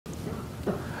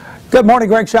Good morning,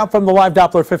 Greg Schaub from the Live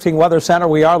Doppler 15 Weather Center.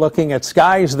 We are looking at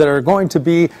skies that are going to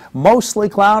be mostly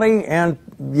cloudy and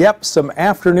some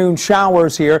afternoon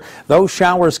showers here. Those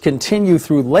showers continue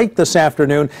through late this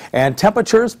afternoon, and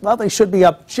temperatures, well, they should be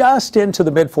up just into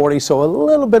the mid-40s, so a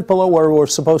little bit below where we're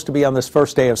supposed to be on this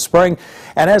first day of spring.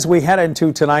 And as we head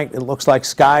into tonight, it looks like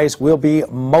skies will be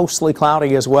mostly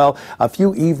cloudy as well. A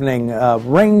few evening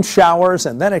rain showers,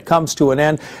 and then it comes to an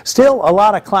end. Still a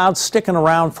lot of clouds sticking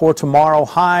around for tomorrow.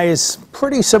 Highs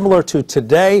pretty similar to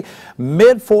today.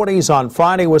 Mid-40s on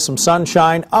Friday with some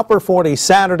sunshine. Upper 40s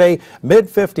Saturday.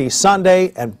 Mid-50s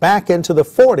Sunday, and back into the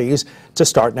 40s to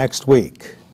start next week.